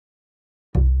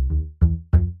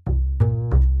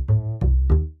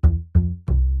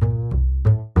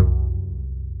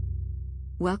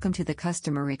Welcome to the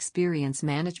Customer Experience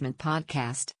Management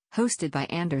Podcast, hosted by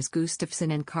Anders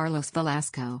Gustafsson and Carlos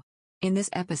Velasco. In this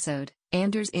episode,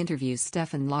 Anders interviews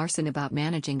Stefan Larsson about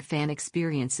managing fan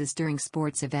experiences during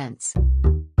sports events.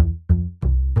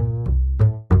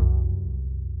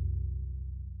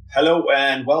 Hello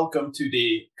and welcome to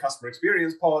the Customer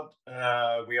Experience Pod.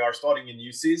 We are starting a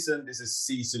new season. This is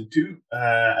season 2,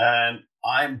 and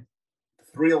I'm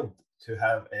thrilled to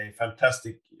have a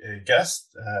fantastic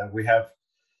guest. We have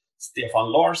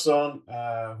Stefan Larsson,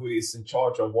 who is in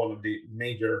charge of one of the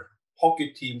major hockey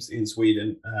teams in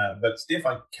Sweden. But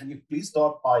Stefan, can you please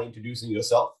start by introducing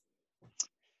yourself?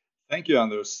 Thank you,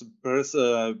 Anders. First,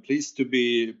 pleased to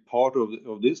be part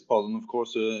of this pod, and of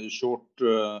course, a short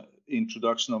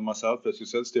introduction of myself. As you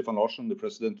said, Stefan Larsson, the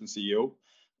president and CEO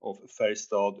of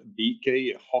Färjestad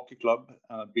BK Hockey Club.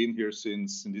 I've been here in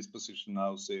this position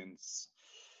now since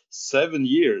 7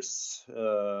 years,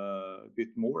 a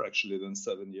bit more actually than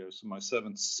 7 years, my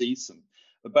 7th season.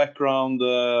 A background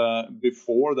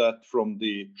before that from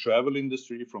the travel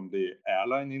industry, from the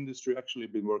airline industry, actually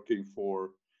been working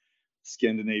for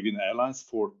Scandinavian Airlines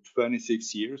for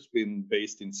 26 years, been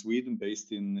based in Sweden,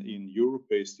 based in Europe,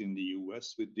 based in the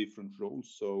US with different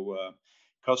roles. So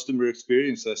customer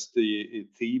experience as the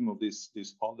theme of this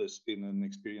pod has been an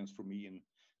experience for me in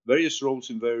various roles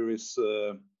in various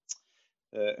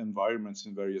environments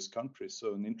in various countries.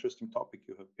 So an interesting topic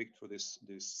you have picked for this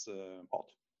pod.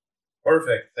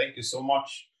 Perfect. Thank you so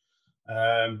much.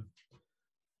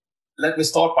 Let me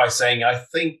start by saying I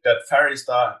think that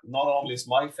Färjestad not only is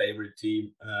my favorite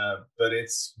team, but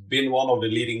it's been one of the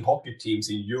leading hockey teams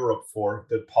in Europe for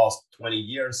the past 20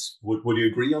 years. Would you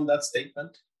agree on that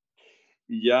statement?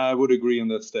 Yeah, I would agree on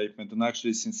that statement. And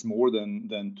actually, since more than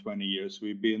 20 years,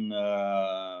 we've been,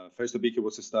 Färjestad BK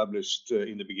was established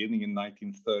in the beginning in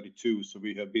 1932. So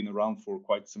we have been around for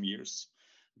quite some years.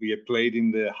 We have played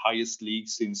in the highest league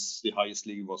since the highest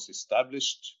league was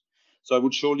established. So I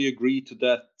would surely agree to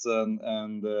that.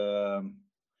 And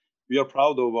we are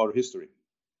proud of our history.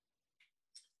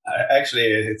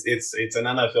 Actually, it's an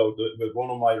NFL, but one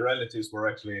of my relatives were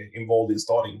actually involved in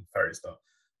starting Färjestad.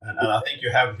 And I think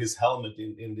you have his helmet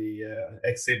in the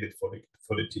exhibit for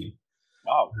the team.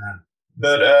 Wow!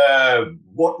 But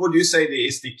what would you say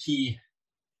is the key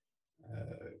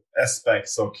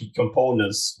aspects or key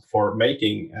components for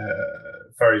making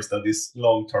Färjestad this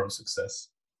long-term success?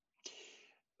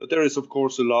 But there is, of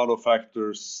course, a lot of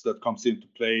factors that comes into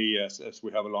play as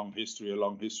we have a long history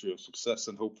of success,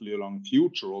 and hopefully a long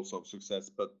future also of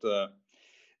success. But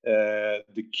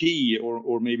the key,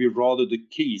 or maybe rather the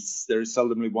keys, there is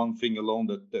seldomly one thing alone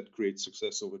that creates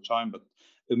success over time, but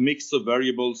a mix of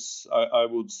variables. I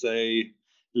would say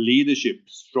leadership,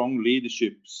 strong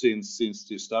leadership since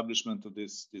the establishment of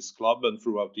this club and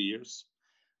throughout the years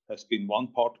has been one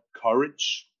part.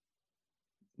 Courage,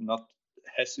 not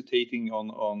hesitating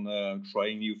on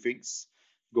trying new things,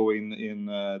 going in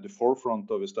the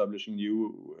forefront of establishing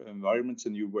new environments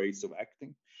and new ways of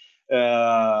acting.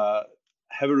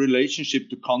 Have a relationship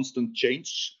to constant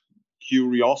change,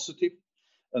 curiosity,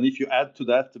 and if you add to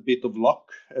that a bit of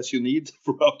luck, as you need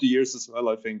throughout the years as well,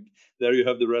 I think there you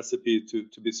have the recipe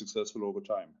to be successful over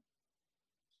time.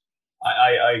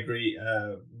 I agree.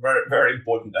 Very, very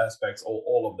important aspects,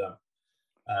 all of them.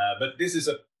 But this is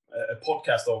a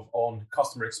podcast on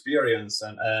customer experience,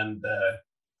 and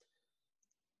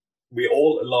we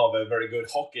all love a very good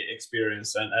hockey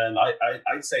experience. And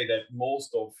I'd say that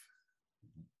most of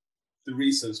the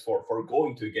reasons for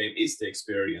going to a game is the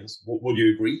experience. Would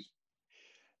you agree?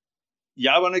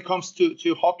 Yeah, when it comes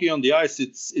to hockey on the ice,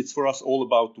 it's for us all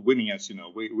about winning. As you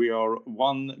know, we are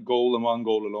one goal and one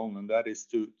goal alone, and that is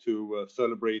to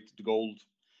celebrate the gold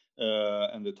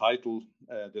and the title,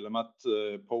 the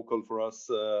Lamat Pokal for us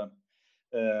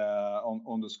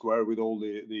on the square with all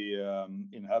the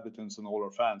inhabitants and all our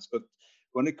fans. But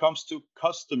when it comes to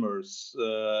customers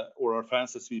or our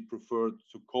fans, as we prefer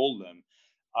to call them,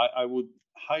 I would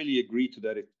highly agree to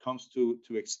that. It comes to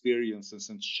experiences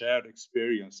and shared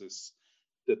experiences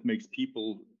that makes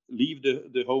people leave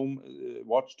the home,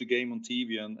 watch the game on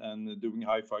TV and doing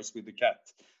high fives with the cat.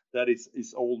 That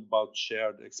is all about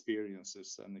shared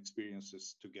experiences and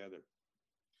experiences together.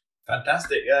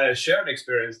 Fantastic. Shared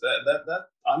experience. That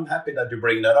I'm happy that you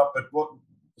bring that up. But what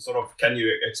sort of, can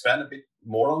you expand a bit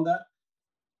more on that?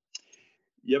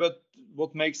 Yeah, but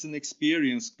what makes an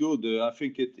experience good? I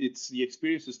think it's the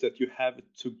experiences that you have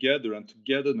together, and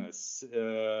togetherness.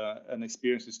 An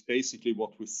experience is basically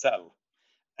what we sell,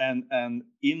 and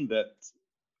in that,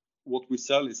 what we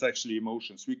sell is actually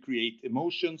emotions. We create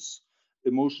emotions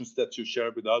that you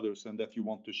share with others, and that you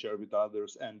want to share with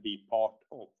others and be part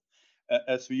of.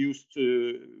 as we used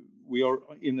to, we are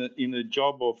in a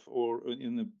job of, or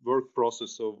in a work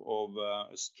process of a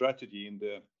strategy in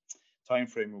the time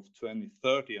frame of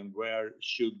 2030, and where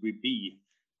should we be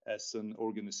as an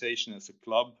organization, as a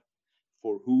club,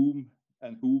 for whom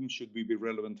should we be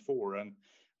relevant for. And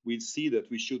we see that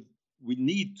we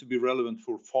need to be relevant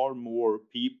for far more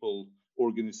people,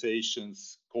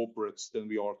 organizations, corporates than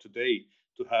we are today,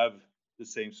 to have the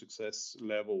same success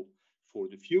level for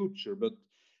the future. But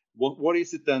what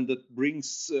is it then that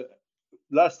brings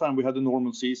last time we had a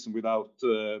normal season without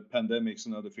pandemics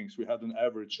and other things, we had an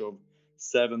average of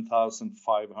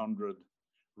 7,500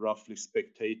 roughly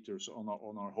spectators on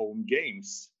our home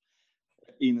games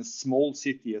in a small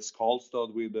city as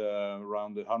Karlstad, with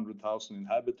around 100,000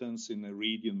 inhabitants, in a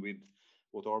region with,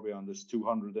 what are we on this,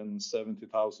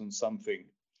 270,000 something.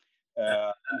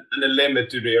 And the limit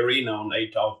to the arena on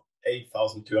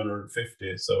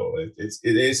 8,250. So it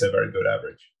is a very good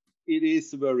average. It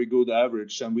is a very good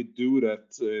average, and we do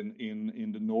that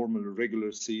in the normal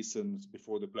regular seasons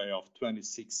before the playoff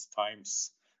 26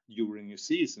 times during a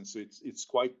season. So it's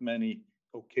quite many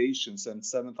occasions, and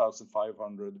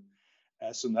 7,500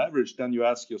 as an average. Then you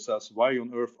ask yourselves, why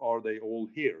on earth are they all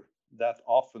here that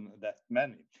often, that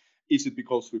many? Is it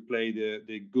because we play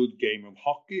the good game of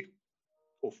hockey?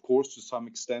 Of course, to some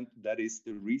extent, that is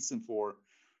the reason for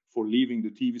leaving the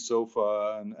TV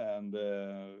sofa and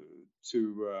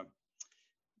to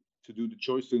do the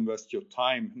choice to invest your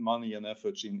time, money, and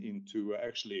efforts into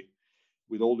actually,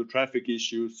 with all the traffic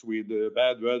issues, with the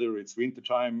bad weather, it's winter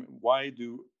time. Why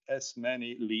do as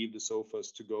many leave the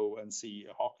sofas to go and see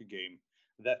a hockey game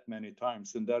that many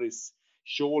times? And that is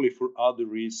surely for other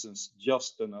reasons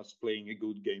just than us playing a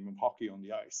good game of hockey on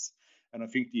the ice. And I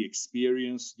think the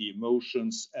experience, the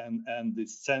emotions, and the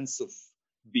sense of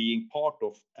being part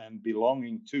of and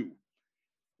belonging to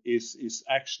is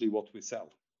actually what we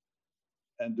sell.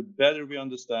 And the better we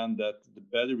understand that, the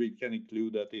better we can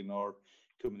include that in our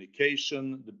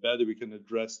communication, the better we can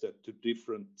address that to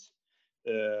different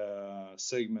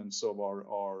segments of our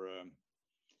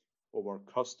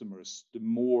customers, the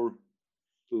more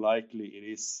likely it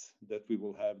is that we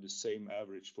will have the same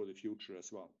average for the future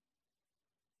as well.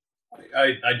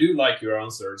 I do like your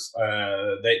answers.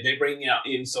 They bring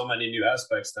in so many new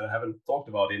aspects that I haven't talked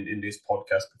about in this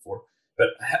podcast before.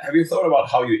 But have you thought about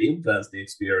how you influence the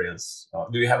experience?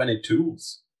 Do you have any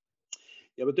tools?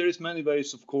 Yeah, but there is many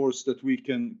ways, of course, that we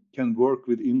can work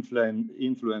with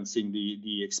influencing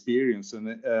the experience.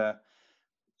 And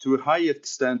to a high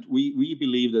extent, we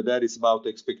believe that is about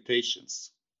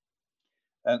expectations.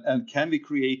 And can we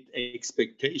create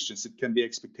expectations? It can be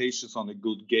expectations on a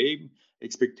good game,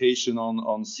 expectation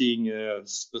on seeing a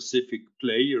specific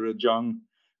player, a young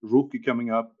rookie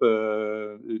coming up,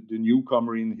 the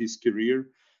newcomer in his career,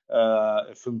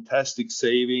 a fantastic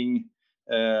saving.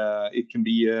 It can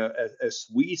be, as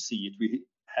we see it, we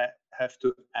have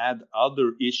to add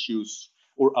other issues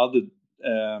or other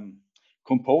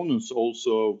components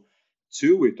also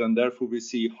to it. And therefore we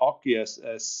see hockey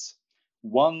as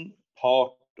one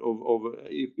part of,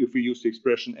 if we use the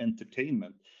expression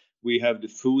entertainment. We have the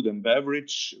food and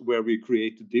beverage, where we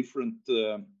create different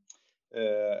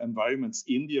environments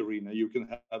in the arena. You can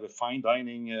have a fine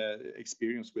dining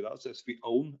experience with us, as we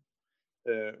own,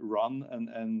 run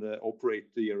and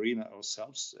operate the arena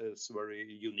ourselves. It's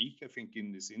very unique, I think,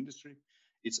 in this industry.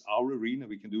 It's our arena.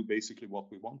 We can do basically what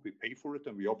we want. We pay for it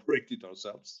and we operate it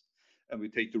ourselves. And we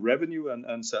take the revenue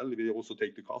and sell. We also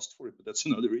take the cost for it, but that's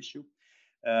another issue.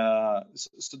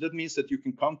 So that means that you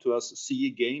can come to us, see a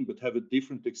game, but have a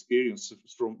different experience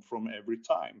from every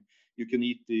time. You can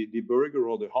eat the burger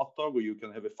or the hot dog, or you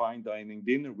can have a fine dining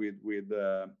dinner with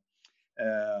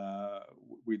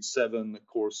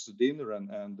 7-course dinner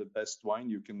and the best wine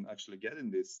you can actually get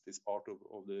in this part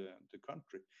of the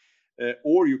country.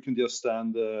 Or you can just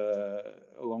stand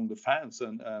along the fans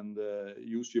and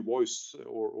use your voice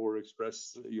or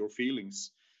express your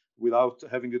feelings without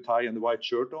having the tie and the white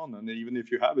shirt on. And even if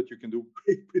you have it, you can do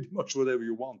pretty much whatever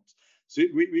you want. So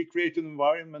we create an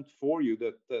environment for you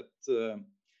that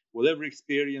whatever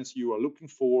experience you are looking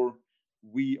for,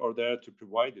 we are there to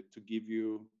provide it, to give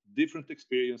you different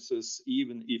experiences,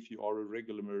 even if you are a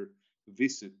regular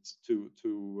visit to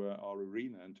our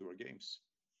arena and to our games.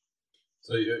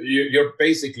 So you're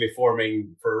basically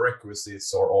forming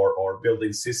prerequisites or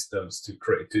building systems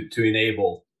to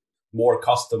enable more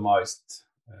customized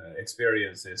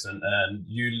experiences, and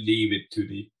you leave it to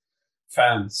the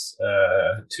fans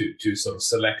to sort of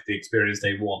select the experience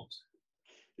they want.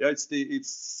 Yeah,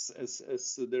 it's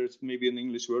as there's maybe an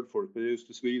English word for it, but it's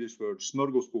the Swedish word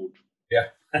smörgåsbord. Yeah,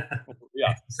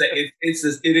 yeah. It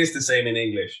is the same in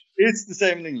English. It's the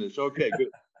same in English. Okay,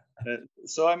 good.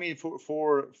 So I mean,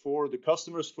 for the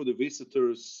customers, for the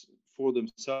visitors, for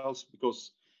themselves,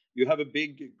 because you have a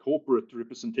big corporate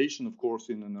representation, of course,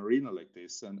 in an arena like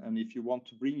this, and if you want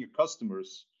to bring your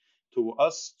customers to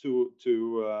us to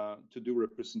do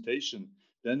representation,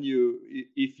 then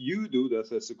if you do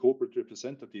that as a corporate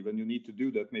representative, and you need to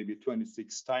do that maybe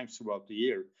 26 times throughout the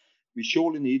year, we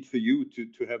surely need for you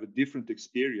to have a different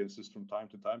experiences from time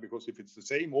to time, because if it's the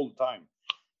same all the time,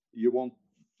 you won't.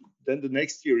 Then the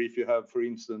next year, if you have, for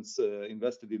instance,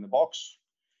 invested in a box,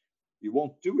 you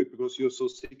won't do it because you're so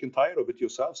sick and tired of it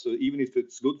yourself. So even if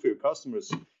it's good for your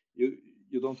customers,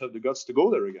 you don't have the guts to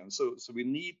go there again. So we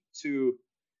need to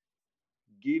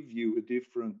give you a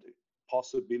different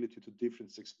possibility to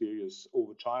different experience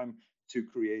over time to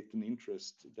create an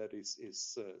interest that is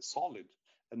solid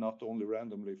and not only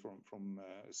randomly from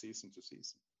season to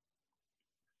season.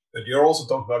 But you're also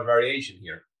talking about variation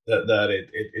here, that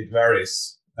it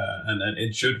varies, and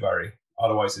it should vary.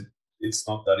 Otherwise, it's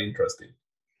not that interesting.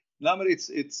 No, but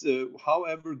it's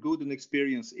however good an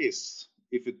experience is,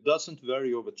 if it doesn't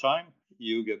vary over time,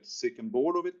 you get sick and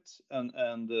bored of it,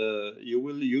 and you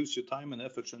will use your time and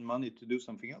effort and money to do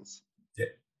something else. Yeah.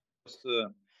 Just,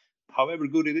 however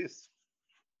good it is.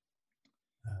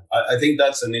 I think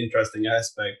that's an interesting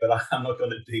aspect, but I'm not going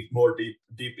to dig more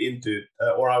deep into it,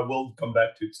 or I will come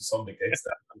back to some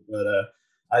extent. But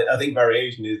I think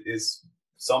variation is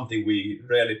something we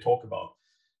rarely talk about.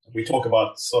 We talk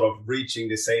about sort of reaching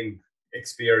the same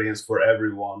experience for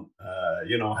everyone,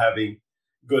 having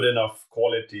good enough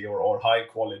quality or high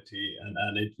quality,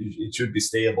 and it should be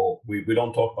stable. We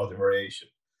don't talk about the variation.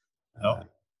 No.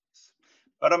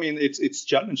 But I mean, it's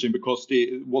challenging because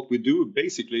what we do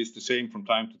basically is the same from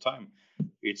time to time.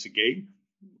 It's a game.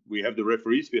 We have the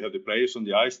referees, we have the players on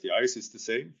the ice. The ice is the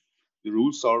same. The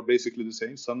rules are basically the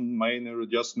same. Some minor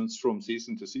adjustments from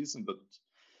season to season, but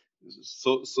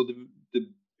so the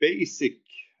basic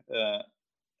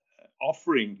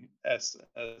offering as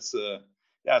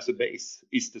a base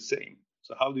is the same.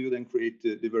 So how do you then create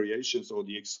the variations or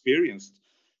the experienced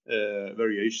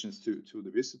variations to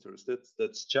the visitors?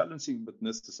 That's challenging but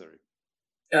necessary.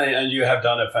 And you have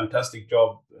done a fantastic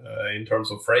job in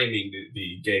terms of framing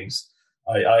the games.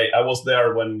 I was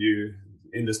there when you,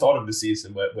 in the start of the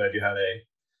season, where you had a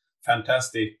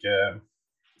fantastic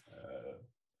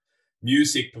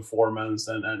music performance,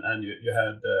 and you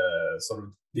had sort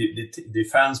of the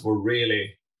fans were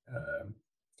really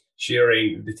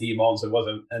cheering the team on. So it was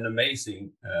an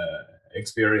amazing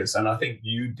experience, and I think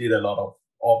you did a lot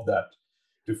of that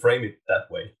to frame it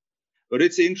that way. But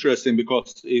it's interesting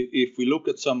because if we look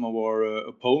at some of our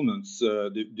opponents,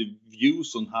 the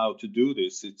views on how to do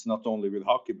this, it's not only with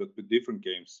hockey but with different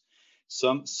games.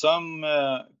 Some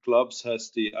clubs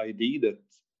has the idea that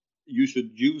you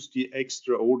should use the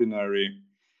extraordinary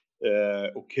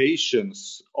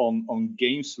occasions on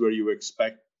games where you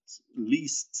expect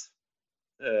least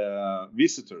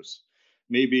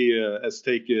visitors.Maybe as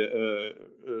take a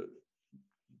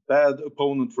bad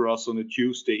opponent for us on a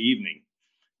Tuesday evening.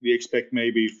 We expect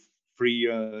maybe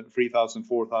 3,000,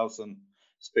 4,000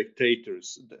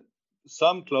 spectators.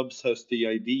 Some clubs has the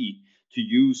idea to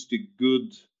use the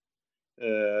good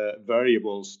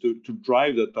variables to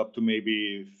drive that up to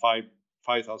maybe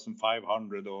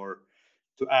 5,500, or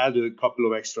to add a couple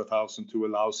of extra thousand to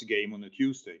allow a game on a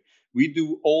Tuesday. We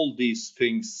do all these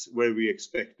things where we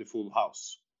expect the full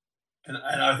house. And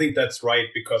I think that's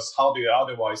right, because how do you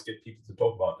otherwise get people to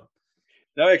talk about them?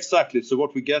 No, exactly. So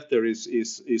what we get there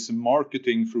is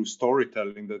marketing through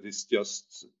storytelling that is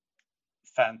just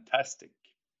fantastic.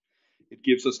 It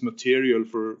gives us material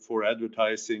for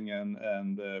advertising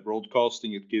and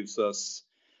broadcasting. It gives us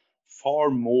far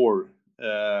more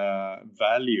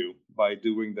value by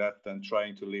doing that than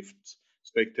trying to lift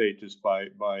spectators by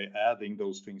adding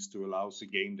those things to allow us a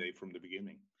game day from the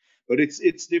beginning. But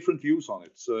it's different views on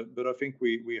it. So, but I think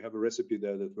we have a recipe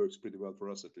there that works pretty well for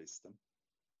us, at least.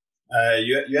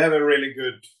 You have a really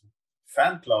good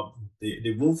fan club,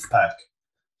 the Wolfpack.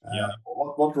 Yeah.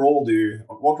 What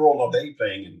role are they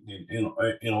playing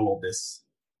in all of this?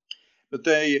 But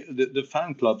the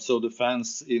fan club, so the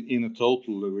fans in a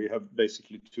total, we have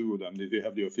basically two of them. We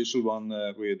have the official one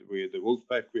with the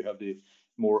Wolfpack. We have the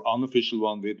more unofficial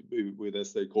one with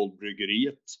as they call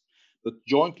Bryggeriet. But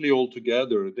jointly all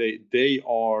together, they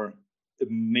are a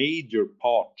major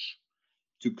part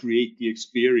to create the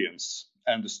experience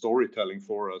and the storytelling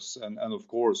for us. And of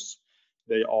course,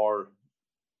 they are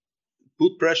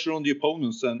put pressure on the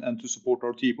opponents and to support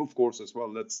our team, of course, as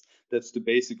well. That's the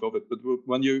basic of it. But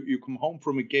when you come home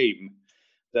from a game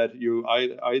that you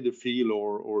either feel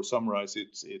or summarize,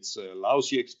 it's a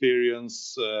lousy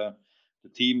experience, the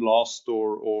team lost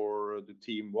or the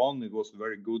team won. It was a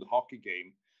very good hockey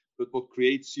game. But what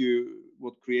creates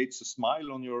a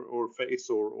smile on your face,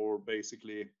 or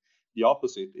basically the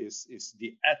opposite, is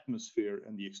the atmosphere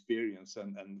and the experience,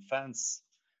 and fans,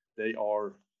 they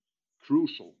are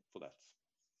crucial for that.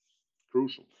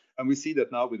 Crucial. And we see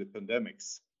that now with the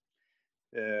pandemics.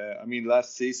 I mean,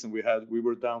 last season we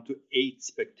were down to 8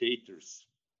 spectators.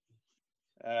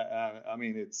 I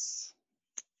mean,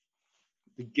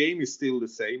 the game is still the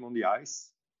same on the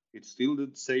ice. It's still the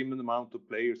same amount of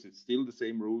players. It's still the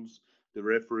same rules. The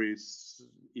referees,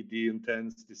 the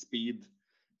intense, the speed,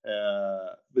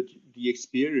 but the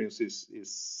experience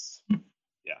is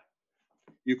yeah.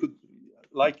 You could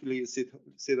likely sit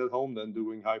at home then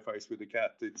doing high fives with the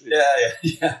cat.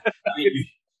 Yeah. I mean,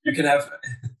 you can have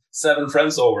 7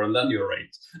 friends over, and then you're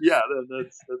 8. Yeah,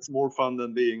 that's more fun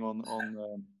than being on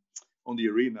the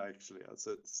arena. Actually,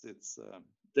 it's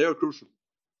they are crucial.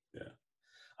 Yeah,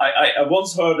 I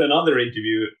once heard another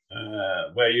interview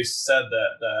where you said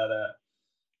that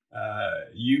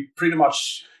you pretty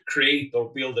much create or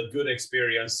build a good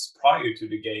experience prior to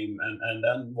the game, and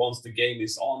then once the game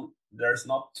is on, there's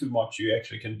not too much you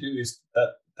actually can do. Is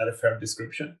that a fair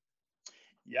description?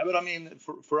 Yeah, but I mean,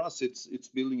 for us, it's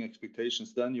building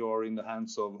expectations. Then you are in the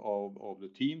hands of the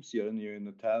teams. You're in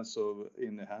the hands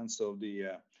of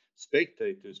the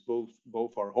spectators,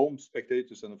 both our home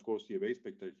spectators and of course the away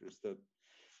spectators.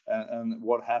 And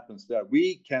what happens there,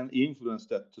 we can influence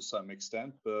that to some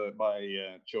extent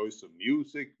by choice of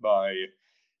music, by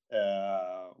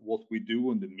what we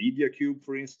do on the media cube,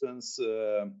 for instance,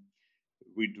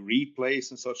 with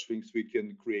replays and such things. We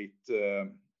can create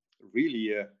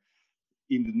really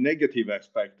in the negative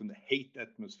aspect and the hate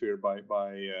atmosphere by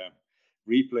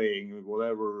replaying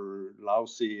whatever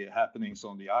lousy happenings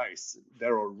on the ice.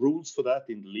 There are rules for that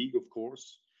in the league, of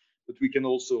course, but we can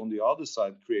also on the other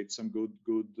side create some good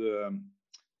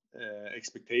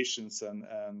expectations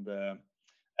and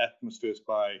atmospheres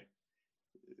by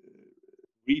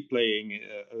replaying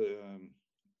a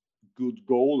good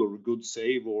goal or a good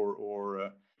save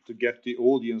or to get the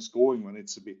audience going when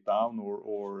it's a bit down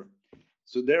or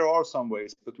so there are some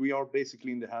ways, but we are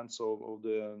basically in the hands of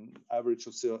the average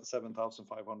of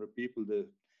 7,500 people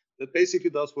that basically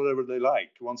does whatever they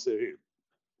like once they're here.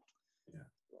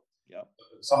 Yeah.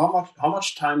 So how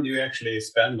much time do you actually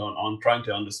spend on trying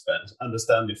to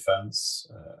understand the fans?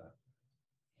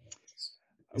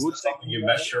 Is that something you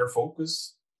measure,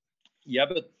 focus? Yeah,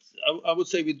 but I would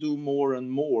say we do more and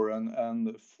more,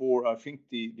 and for I think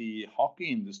the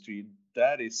hockey industry,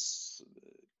 that is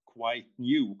quite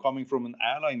new, coming from an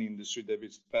airline industry that we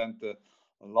spent a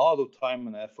lot of time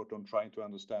and effort on trying to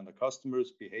understand the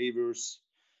customers' behaviors,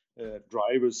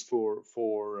 drivers for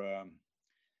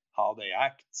how they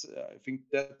act. I think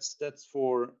that's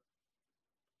for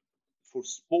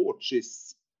sports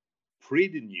is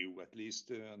pretty new, at least.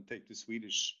 And take the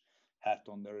Swedish hat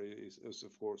on, there is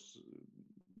of course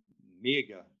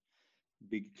mega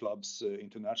big clubs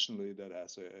internationally that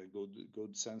has a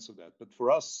good sense of that. But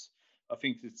for us, I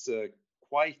think it's a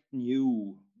quite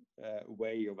new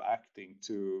way of acting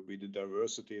with the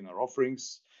diversity in our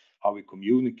offerings, how we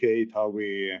communicate, how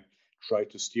we try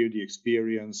to steer the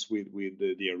experience with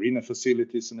the arena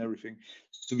facilities and everything.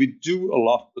 So we do a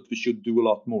lot, but we should do a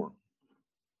lot more.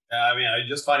 I mean, I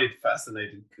just find it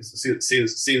fascinating because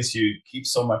since you keep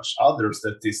so much other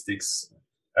statistics,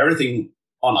 everything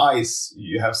on ice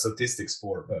you have statistics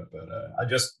for, but I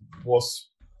just was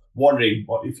wondering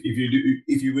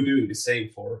if you were doing the same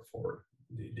for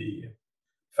the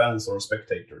fans or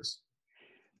spectators.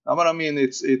 But I mean,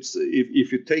 it's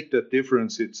if you take that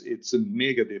difference, it's a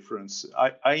mega difference.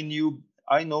 I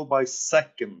know by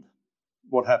second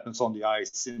what happens on the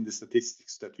ice in the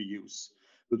statistics that we use,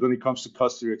 but when it comes to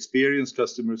customer experience,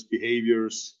 customers'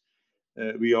 behaviors,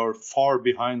 we are far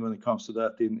behind when it comes to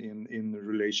that in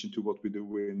relation to what we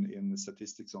do in the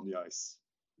statistics on the ice.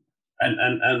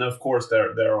 And of course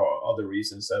there are other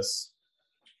reasons as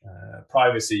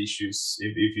privacy issues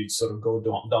if you sort of go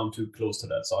down too close to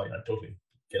that. So I totally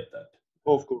get that.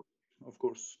 Of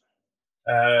course.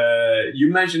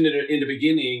 You mentioned it in the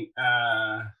beginning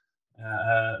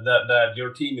that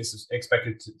your team is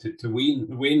expected to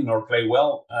win or play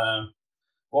well.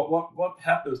 What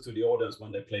happens to the audience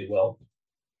when they play well?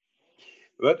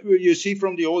 What you see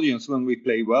from the audience when we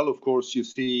play well, of course, you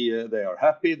see they are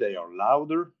happy, they are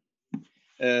louder.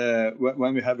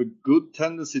 When we have a good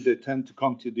tendency, they tend to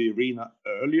come to the arena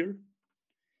earlier.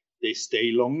 They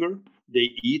stay longer, they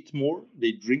eat more,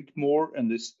 they drink more, and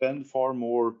they spend far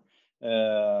more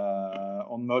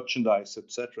on merchandise,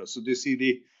 etc. So they see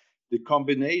the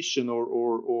combination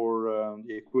or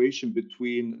the equation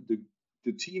between the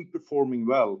the team performing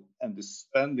well and the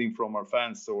spending from our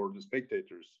fans or the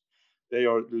spectators, they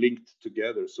are linked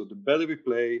together. So the better we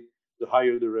play, the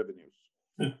higher the revenues.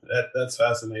 That's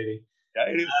fascinating. Yeah,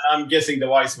 it is. And I'm guessing the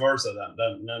vice versa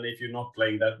then if you're not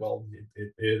playing that well,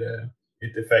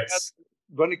 it affects.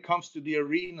 When it comes to the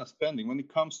arena spending, when it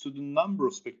comes to the number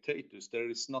of spectators, there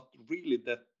is not really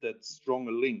that strong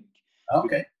a link.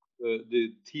 Okay.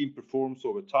 The team performs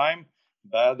over time,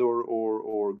 bad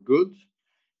or good.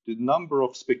 The number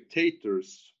of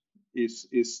spectators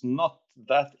is not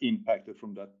that impacted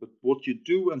from that, but what you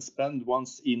do and spend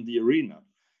once in the arena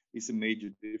is a major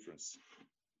difference.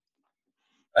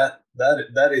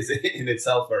 That is in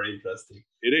itself very interesting.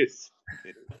 It is.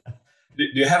 Do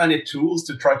you have any tools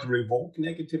to try to revoke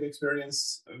negative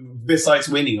experience besides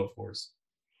winning, of course?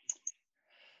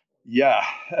 Yeah.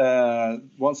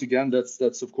 Once again,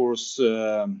 that's of course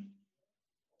when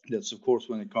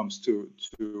it comes to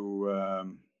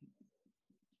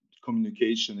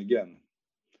communication again.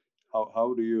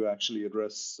 How do you actually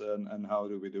address and how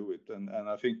do we do it? And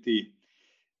I think the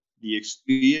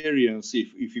experience,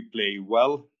 if you play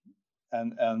well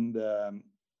and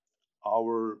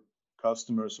our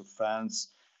customers or fans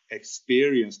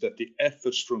experience that the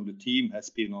efforts from the team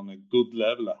has been on a good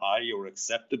level, a high or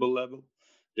acceptable level,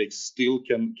 they still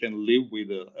can live with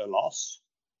a loss.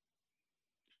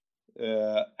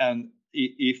 And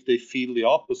if they feel the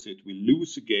opposite, we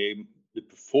lose a game, the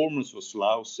performance was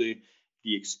lousy,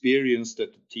 the experience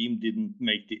that the team didn't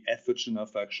make the efforts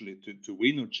enough actually to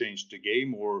win or change the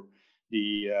game, or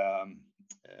the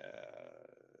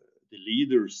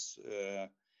leaders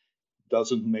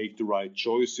doesn't make the right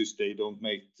choices, they don't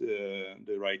make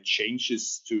the right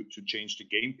changes to change the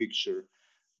game picture,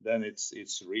 then it's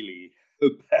really a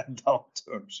bad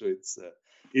downturn. So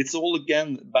it's all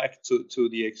again back to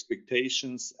the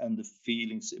expectations and the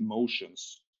feelings,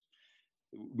 emotions.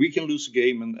 We can lose a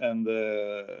game and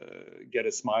get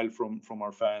a smile from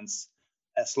our fans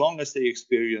as long as they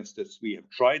experience that we have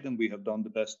tried and we have done the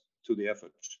best to the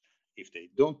effort. If they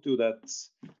don't do that,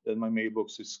 then my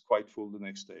mailbox is quite full the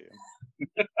next day.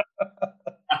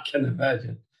 I can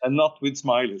imagine. And not with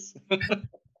smileys.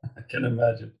 I can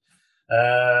imagine.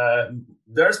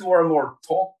 There's more and more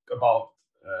talk about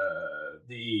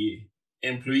the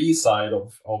employee side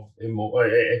of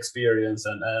experience,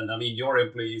 and I mean your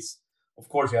employees. Of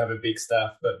course, you have a big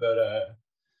staff, but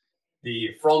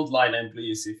the frontline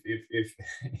employees,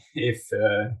 if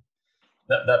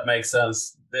that makes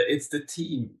sense, it's the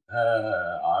team.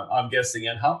 I'm guessing.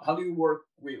 And how do you work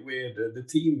with the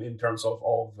team in terms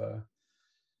of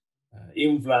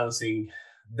influencing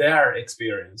their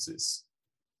experiences?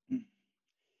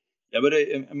 Yeah, but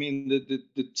I mean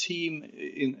the team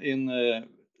in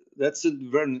that's a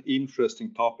very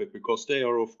interesting topic, because they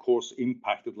are of course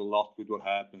impacted a lot with what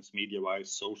happens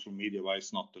media-wise, social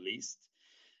media-wise, not the least.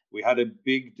 We had a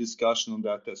big discussion on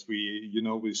that as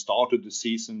we started the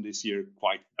season this year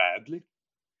quite badly.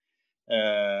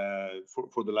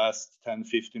 For the last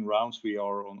 10-15 rounds, we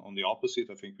are on the opposite.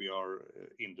 I think we are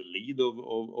in the lead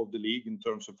of the league in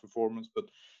terms of performance. But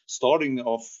starting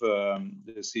off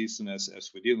the season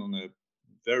as we did on a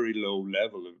very low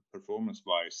level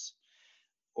performance-wise,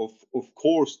 of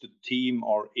course the team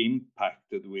are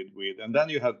impacted with. And then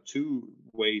you have two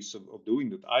ways of doing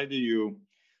that. Either you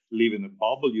live in a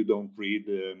bubble, you don't read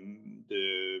the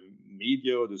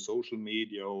media or the social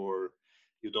media, or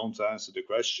you don't answer the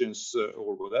questions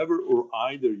or whatever, or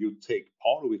either you take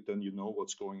part of it and you know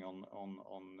what's going on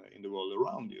in the world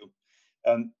around you.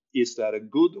 And is that a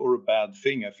good or a bad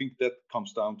thing? I think that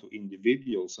comes down to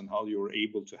individuals and how you're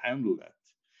able to handle that.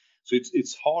 So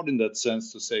it's hard in that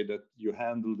sense to say that you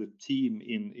handle the team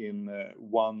in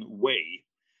one way.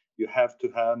 You have to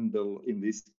handle, in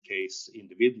this case,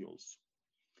 individuals.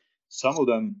 Some of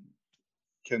them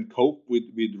can cope with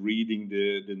reading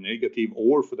the negative,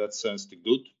 or for that sense the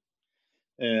good.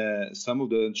 Some of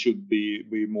them should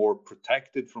be more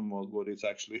protected from what is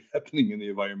actually happening in the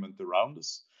environment around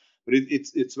us. But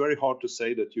it's very hard to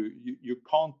say that you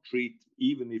can't treat,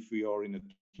 even if we are in a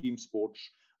team sport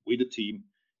with a team,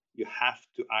 you have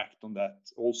to act on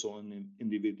that also on an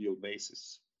individual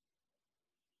basis,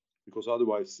 because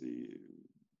otherwise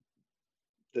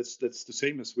that's the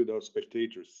same as with our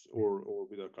spectators or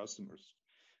with our customers.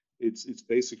 It's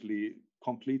basically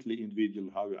completely individual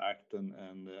how you act and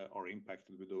are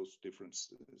impacted with those different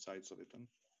sides of it. And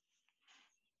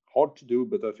hard to do,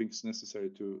 but I think it's necessary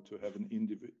to have an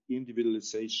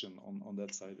individualization on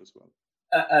that side as well.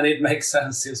 And it makes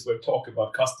sense since we're talking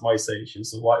about customization.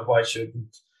 So why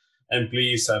shouldn't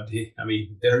employees have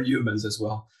they're humans as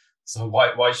well. So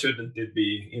why shouldn't it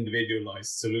be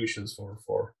individualized solutions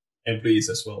for employees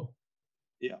as well?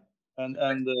 Yeah, And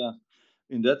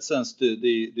in that sense,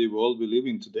 the world we live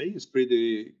in today is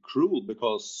pretty cruel,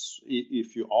 because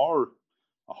if you are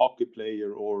a hockey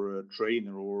player or a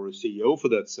trainer or a CEO for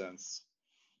that sense,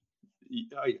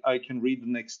 I can read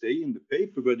the next day in the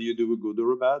paper whether you do a good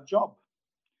or a bad job.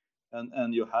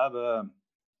 And you have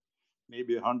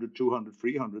maybe 100, 200,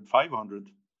 300, 500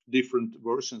 different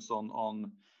versions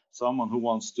on someone who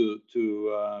wants to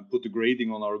put a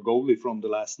grading on our goalie from the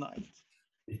last night.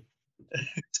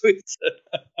 So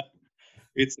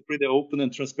it's a pretty open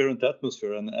and transparent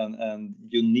atmosphere, and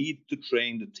you need to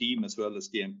train the team as well as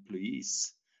the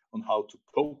employees on how to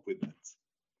cope with that.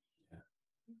 Yeah.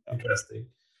 Interesting.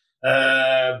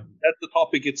 That's the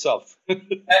topic itself.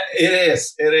 It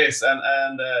is,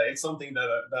 and it's something that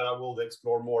I will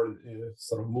explore more,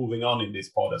 sort of moving on in this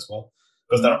pod as well,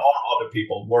 because there are other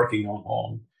people working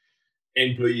on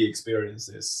employee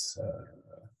experiences.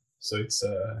 So it's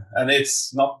and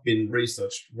it's not been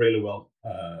researched really well.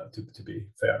 To be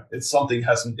fair, it's something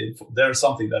hasn't been. There's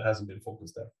something that hasn't been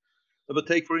focused there. But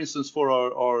take, for instance, for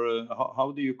our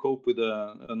how do you cope with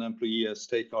an employee? As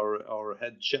take our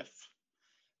head chef,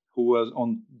 who was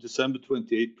on December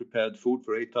 28th prepared food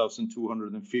for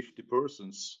 8,250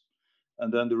 persons,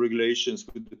 and then the regulations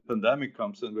with the pandemic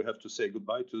comes, and we have to say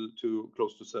goodbye to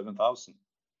close to 7,000.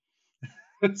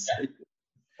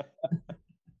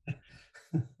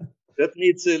 That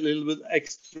needs a little bit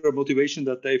extra motivation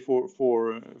that day for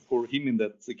him in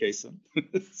that case. So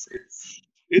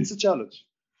it's a challenge.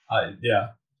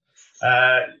 Yeah,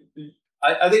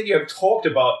 I think you have talked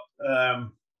about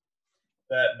that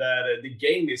the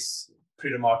game is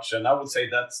pretty much, and I would say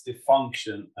that's the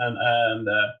function, and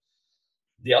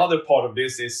the other part of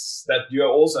this is that you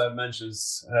also have mentioned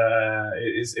is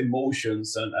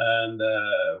emotions, and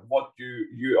what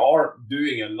you are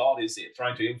doing a lot is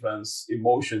trying to influence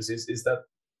emotions. Is that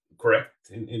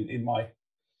correct in my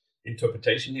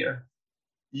interpretation here?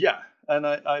 Yeah, and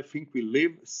I think we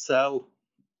live, sell,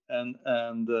 and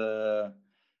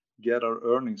get our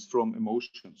earnings from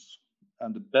emotions,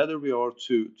 and the better we are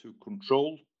to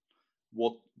control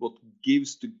what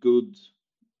gives the good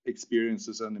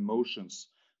experiences and emotions,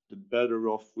 the better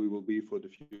off we will be for the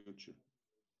future.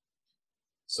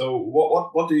 So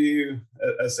what do you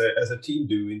as a team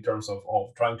do in terms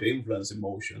of trying to influence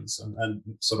emotions, and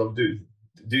sort of do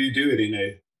you do it in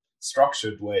a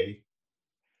structured way?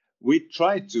 We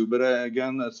try to, but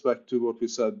again, that's back to what we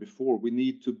said before. We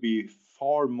need to be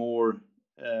far more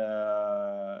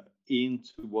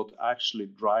into what actually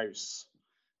drives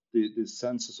the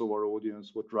senses of our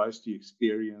audience, what drives the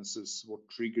experiences, what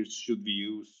triggers should we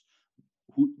use,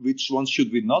 which ones should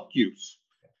we not use.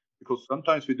 Because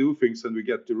sometimes we do things and we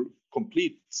get the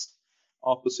complete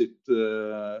opposite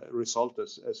result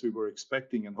as we were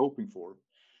expecting and hoping for.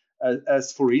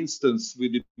 As for instance,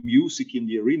 with the music in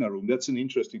the arena room, that's an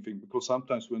interesting thing, because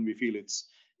sometimes when we feel it's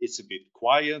a bit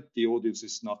quiet, the audience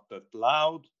is not that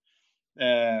loud,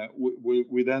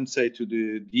 we then say to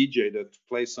the DJ that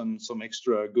play some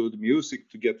extra good music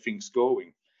to get things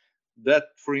going.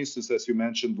 That, for instance, as you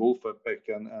mentioned, Wolfpack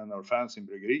and our fans in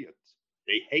Bryggeriet,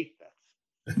 they hate that.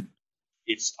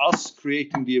 It's us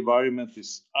creating the environment.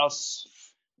 It's us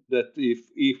that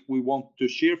if we want to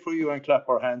cheer for you and clap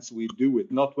our hands, we do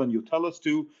it. Not when you tell us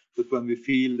to, but when we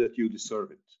feel that you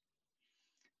deserve it.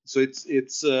 So it's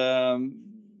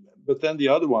but then the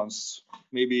other ones,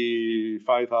 maybe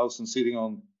 5,000 sitting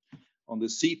on the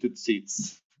seated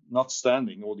seats, not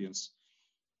standing audience,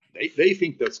 they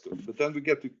think that's good. But then we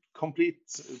get a complete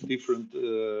different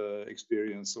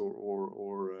experience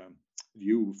or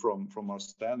view from our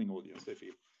standing audience. They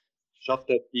feel, shut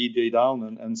that DJ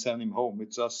down and send him home.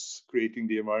 It's us creating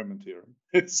the environment here.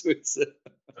 So it's.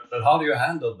 But how do you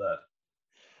handle that?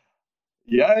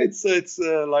 Yeah, it's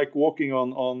like walking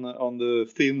on the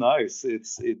thin ice.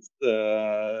 It's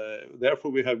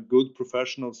therefore we have good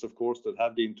professionals, of course, that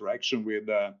have the interaction with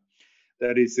that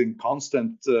is in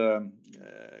constant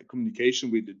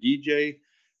communication with the DJ,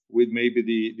 with maybe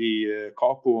the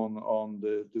capo on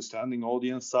the standing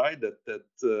audience side.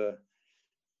 That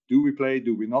do we play?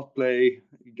 Do we not play?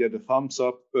 Get a thumbs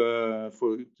up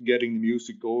for getting the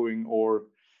music going, or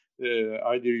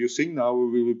either you sing now or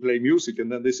we will play music and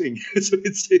then they sing. So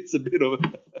it's a bit of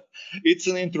it's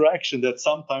an interaction that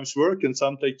sometimes work and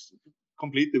sometimes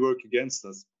completely work against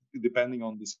us, depending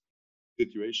on the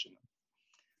situation.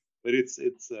 But it's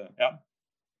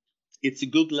a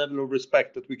good level of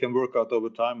respect that we can work out over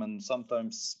time, and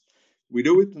sometimes we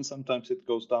do it and sometimes it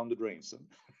goes down the drain. So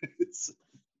it's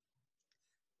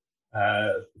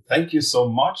thank you so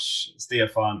much,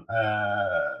 Stefan,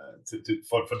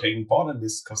 for taking part in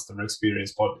this customer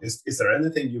experience pod. Is there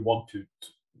anything you want to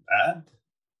add?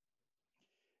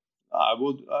 I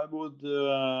would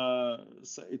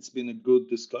say it's been a good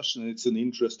discussion. It's an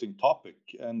interesting topic,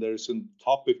 and there's a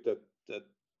topic that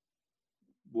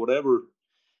whatever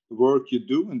work you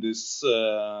do in this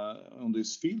on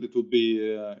this field, it would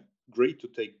be great to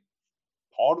take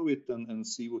part of it and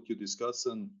see what you discuss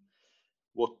and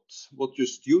what your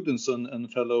students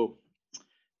and fellow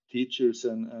teachers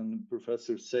and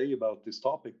professors say about this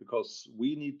topic, because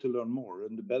we need to learn more,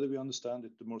 and the better we understand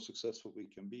it, the more successful we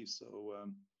can be. So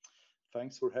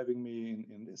thanks for having me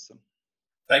in this.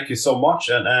 Thank you so much,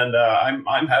 and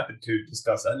I'm happy to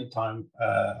discuss anytime.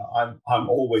 I'm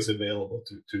always available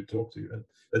to talk to you.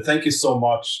 And thank you so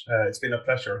much. It's been a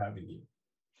pleasure having you.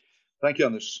 Thank you,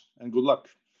 Anders, and good luck.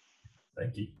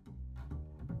 Thank you.